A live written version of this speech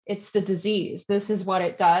it's the disease. This is what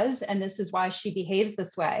it does. And this is why she behaves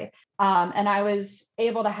this way. And I was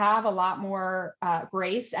able to have a lot more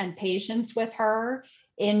grace and patience with her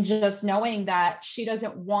in just knowing that she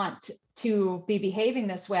doesn't want to be behaving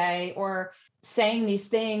this way or saying these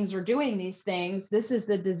things or doing these things. This is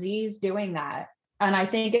the disease doing that. And I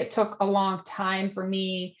think it took a long time for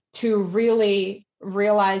me to really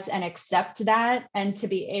realize and accept that, and to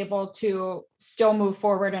be able to still move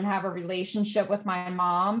forward and have a relationship with my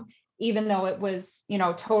mom, even though it was,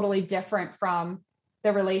 totally different from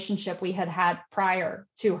the relationship we had had prior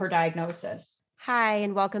to her diagnosis. Hi,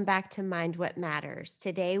 and welcome back to Mind What Matters.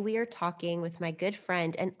 Today, we are talking with my good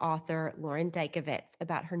friend and author, Lauren Dajkowicz,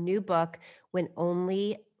 about her new book, When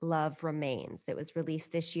Only Love Remains, that was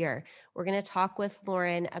released this year. We're going to talk with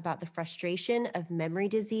Lauren about the frustration of memory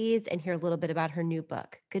disease and hear a little bit about her new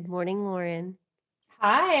book. Good morning, Lauren.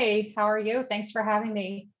 Hi, how are you? Thanks for having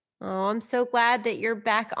me. Oh, I'm so glad that you're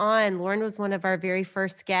back on. Lauren was one of our very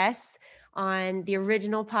first guests on the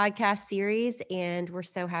original podcast series, and we're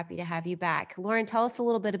so happy to have you back. Lauren, tell us a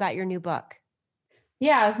little bit about your new book.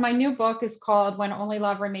 Yeah, my new book is called When Only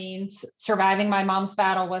Love Remains, Surviving My Mom's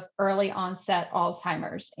Battle with Early Onset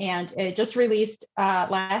Alzheimer's. And it just released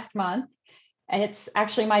last month. It's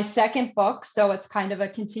actually my second book, so it's kind of a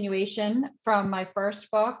continuation from my first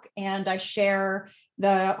book. And I share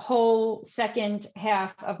the whole second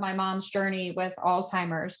half of my mom's journey with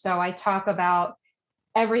Alzheimer's. So I talk about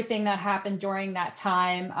everything that happened during that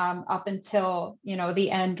time up until, the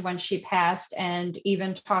end when she passed, and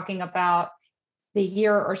even talking about the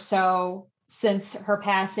year or so since her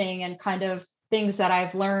passing and kind of things that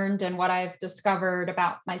I've learned and what I've discovered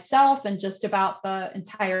about myself and just about the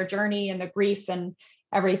entire journey and the grief and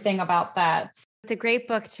everything about that. It's a great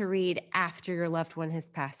book to read after your loved one has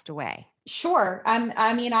passed away. Sure.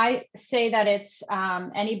 I say that it's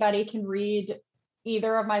anybody can read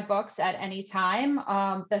either of my books at any time.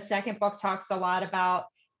 The second book talks a lot about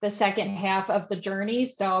the second half of the journey.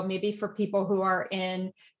 So maybe for people who are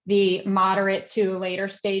in the moderate to later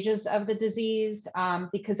stages of the disease,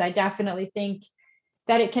 because I definitely think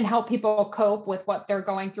that it can help people cope with what they're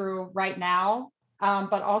going through right now.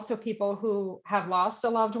 But also people who have lost a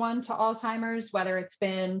loved one to Alzheimer's, whether it's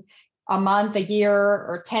been a month, a year,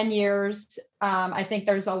 or 10 years. I think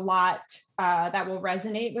there's a lot that will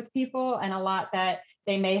resonate with people, and a lot that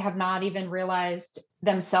they may have not even realized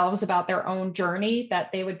themselves about their own journey,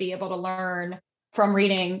 that they would be able to learn from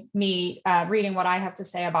reading what I have to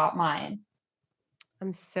say about mine.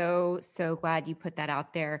 I'm so glad you put that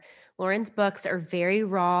out there. Lauren's books are very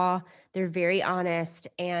raw, they're very honest,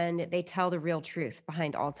 and they tell the real truth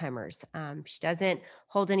behind Alzheimer's. She doesn't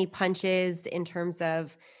hold any punches in terms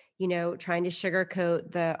of, trying to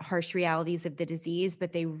sugarcoat the harsh realities of the disease,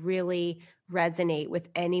 but they really resonate with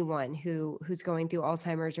anyone who's going through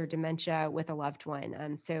Alzheimer's or dementia with a loved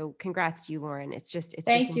one. So congrats to you, Lauren. It's just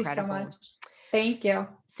Thank you incredible. so much. Thank you.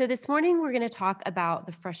 So this morning, we're going to talk about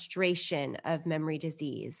the frustration of memory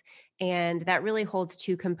disease. And that really holds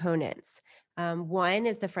two components. One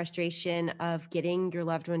is the frustration of getting your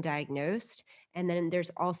loved one diagnosed. And then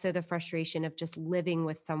there's also the frustration of just living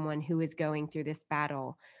with someone who is going through this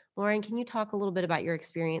battle. Lauren, can you talk a little bit about your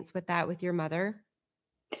experience with that with your mother?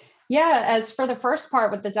 Yeah, as for the first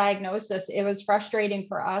part with the diagnosis, it was frustrating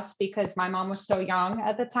for us because my mom was so young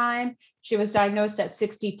at the time. She was diagnosed at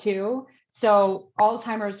 62. So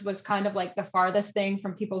Alzheimer's was kind of like the farthest thing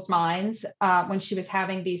from people's minds when she was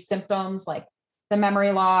having these symptoms like the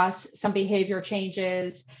memory loss, some behavior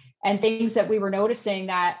changes, and things that we were noticing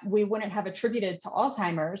that we wouldn't have attributed to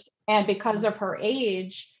Alzheimer's. And because of her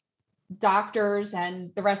age, doctors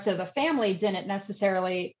and the rest of the family didn't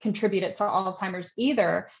necessarily contribute it to Alzheimer's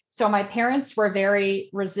either. So my parents were very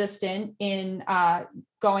resistant in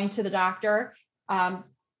going to the doctor.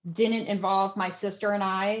 Didn't involve my sister and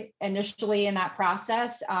I initially in that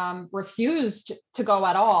process, refused to go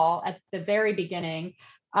at all at the very beginning,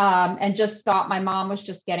 and just thought my mom was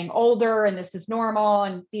just getting older and this is normal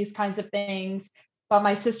and these kinds of things. But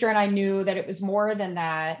my sister and I knew that it was more than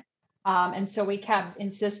that. And so we kept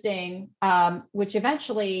insisting, which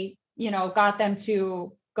eventually, got them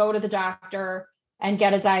to go to the doctor and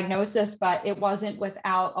get a diagnosis, but it wasn't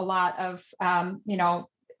without a lot of,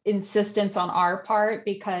 insistence on our part,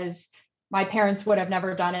 because my parents would have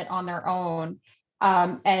never done it on their own.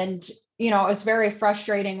 And it was very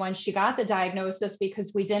frustrating when she got the diagnosis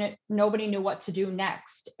because nobody knew what to do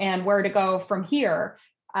next and where to go from here.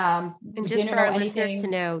 And just for our listeners to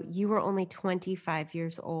know, you were only 25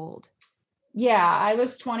 years old. Yeah, I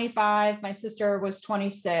was 25. My sister was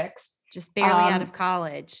 26. Just barely out of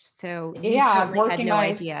college. So you certainly had no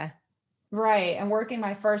idea. Right. And working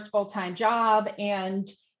my first full-time job. And,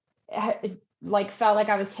 like felt like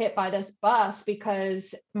I was hit by this bus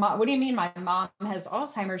because what do you mean my mom has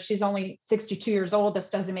Alzheimer's? She's only 62 years old. This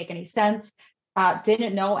doesn't make any sense.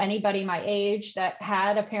 Didn't know anybody my age that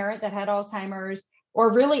had a parent that had Alzheimer's,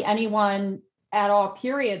 or really anyone at all,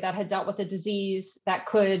 period, that had dealt with the disease that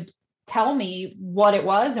could tell me what it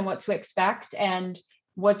was and what to expect and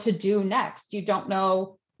what to do next. You don't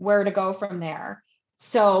know where to go from there.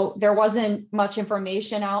 So there wasn't much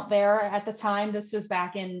information out there at the time. This was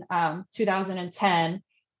back in 2010.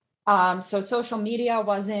 So social media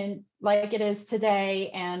wasn't like it is today.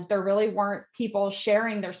 And there really weren't people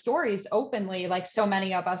sharing their stories openly like so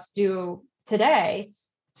many of us do today.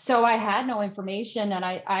 So I had no information, and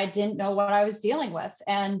I didn't know what I was dealing with.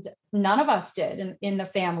 And none of us did in the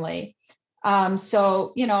family.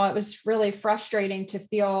 So, it was really frustrating to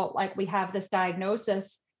feel like we have this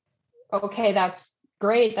diagnosis. Okay, that's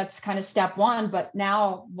great. That's kind of step one, but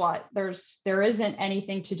now what? There isn't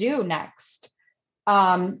anything to do next.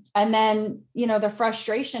 And then, the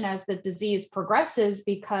frustration as the disease progresses,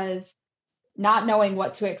 because not knowing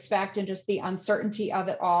what to expect and just the uncertainty of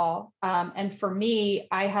it all. And for me,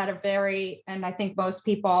 and I think most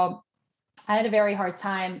people, I had a very hard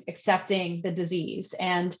time accepting the disease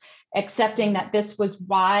and accepting that this was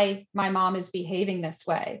why my mom is behaving this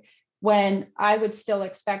way, when I would still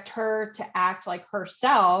expect her to act like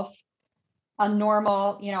herself, a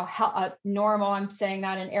normal, I'm saying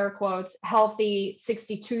that in air quotes, healthy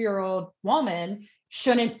 62-year-old woman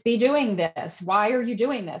shouldn't be doing this. Why are you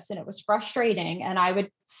doing this? And it was frustrating. And I would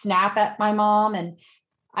snap at my mom, and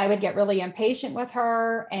I would get really impatient with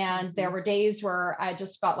her. And there were days where I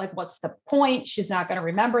just felt like, what's the point? She's not going to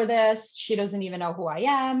remember this. She doesn't even know who I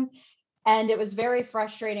am. And it was very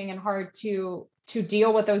frustrating and hard to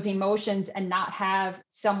deal with those emotions and not have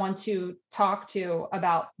someone to talk to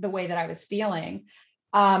about the way that I was feeling.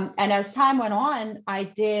 And as time went on, I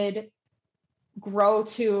did grow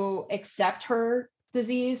to accept her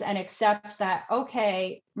disease and accept that,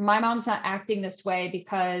 okay, my mom's not acting this way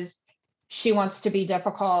because she wants to be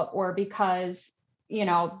difficult, or because,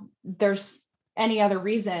 there's any other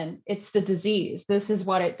reason. It's the disease. This is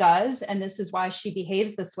what it does. And this is why she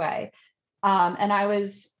behaves this way. And I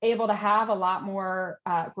was able to have a lot more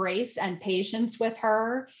grace and patience with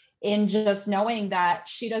her in just knowing that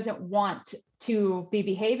she doesn't want to be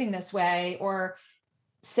behaving this way or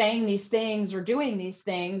saying these things or doing these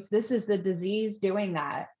things. This is the disease doing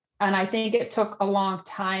that. And I think it took a long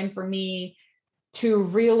time for me to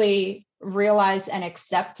really realize and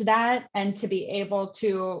accept that, and to be able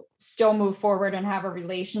to still move forward and have a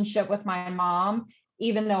relationship with my mom,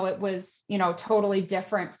 even though it was, totally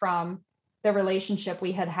different from the relationship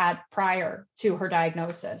we had had prior to her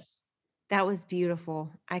diagnosis. That was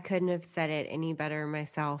beautiful. I couldn't have said it any better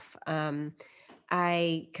myself.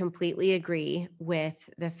 I completely agree with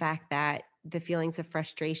the fact that the feelings of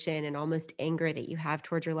frustration and almost anger that you have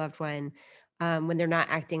towards your loved one, when they're not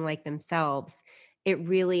acting like themselves, it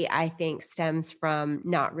really, I think, stems from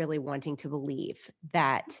not really wanting to believe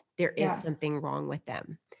that there is Yeah. something wrong with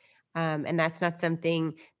them. And that's not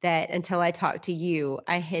something that, until I talked to you,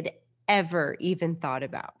 I had ever even thought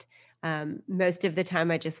about. Most of the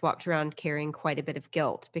time, I just walked around carrying quite a bit of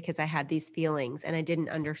guilt because I had these feelings and I didn't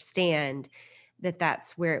understand that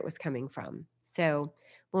that's where it was coming from. So,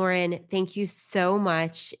 Lauren, thank you so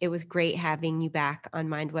much. It was great having you back on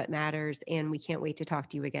Mind What Matters, and we can't wait to talk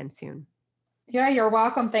to you again soon. Yeah, you're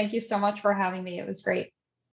welcome. Thank you so much for having me. It was great.